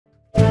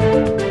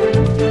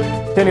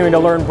Continuing to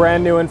learn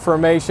brand new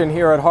information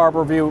here at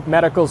Harborview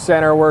Medical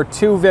Center, where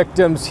two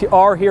victims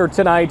are here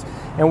tonight,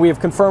 and we have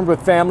confirmed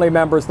with family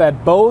members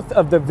that both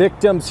of the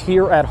victims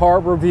here at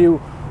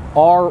Harborview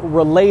are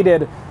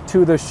related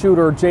to the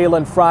shooter,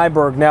 Jalen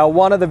Freiberg. Now,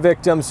 one of the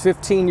victims,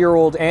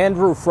 15-year-old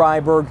Andrew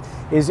Freiberg,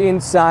 is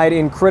inside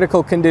in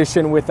critical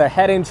condition with a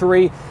head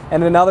injury,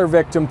 and another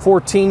victim,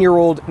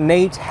 14-year-old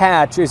Nate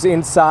Hatch, is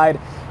inside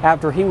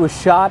after he was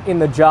shot in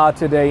the jaw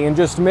today. And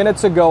just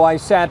minutes ago, I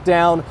sat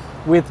down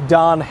with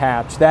Don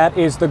Hatch. That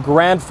is the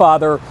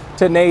grandfather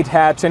to Nate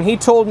Hatch, and he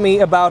told me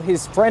about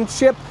his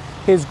friendship,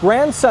 his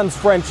grandson's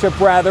friendship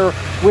rather,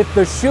 with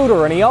the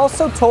shooter. And he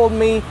also told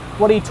me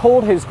what he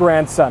told his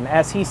grandson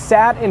as he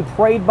sat and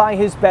prayed by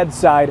his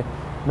bedside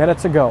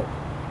minutes ago.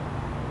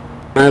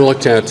 I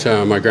looked at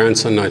my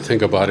grandson, I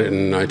think about it,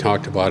 and I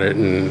talked about it,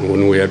 and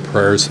when we had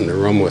prayers in the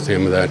room with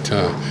him, that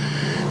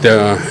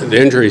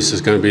the injuries is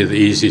going to be the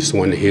easiest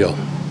one to heal.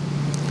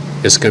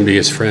 It's going to be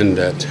his friend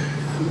that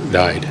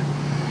died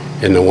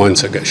and the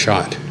ones that got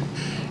shot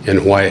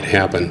and why it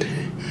happened.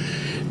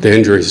 The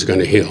injuries is going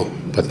to heal,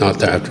 but not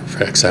the after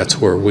effects. That's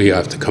where we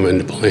have to come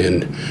into play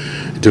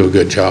and do a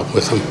good job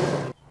with them.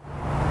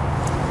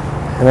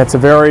 And it's a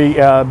very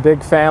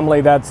big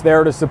family that's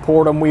there to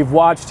support them. We've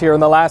watched here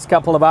in the last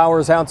couple of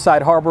hours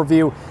outside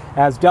Harborview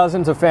as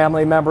dozens of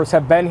family members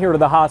have been here to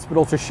the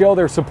hospital to show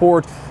their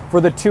support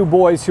for the two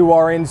boys who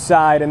are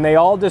inside. And they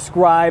all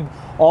describe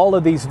all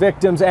of these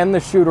victims and the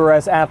shooter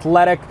as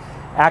athletic,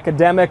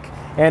 academic,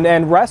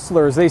 and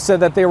wrestlers. They said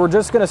that they were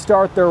just going to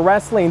start their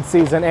wrestling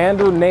season.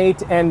 Andrew,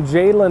 Nate, and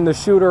Jalen, the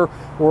shooter,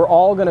 were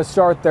all going to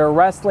start their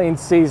wrestling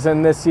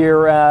season this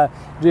year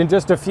in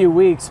just a few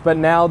weeks, but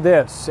now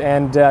this.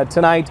 And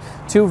tonight,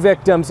 two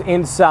victims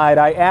inside.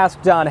 I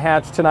asked Don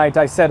Hatch tonight,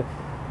 I said,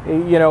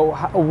 you know,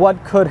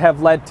 what could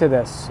have led to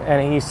this?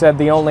 And he said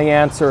the only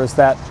answer is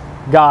that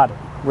God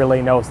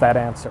really knows that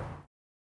answer.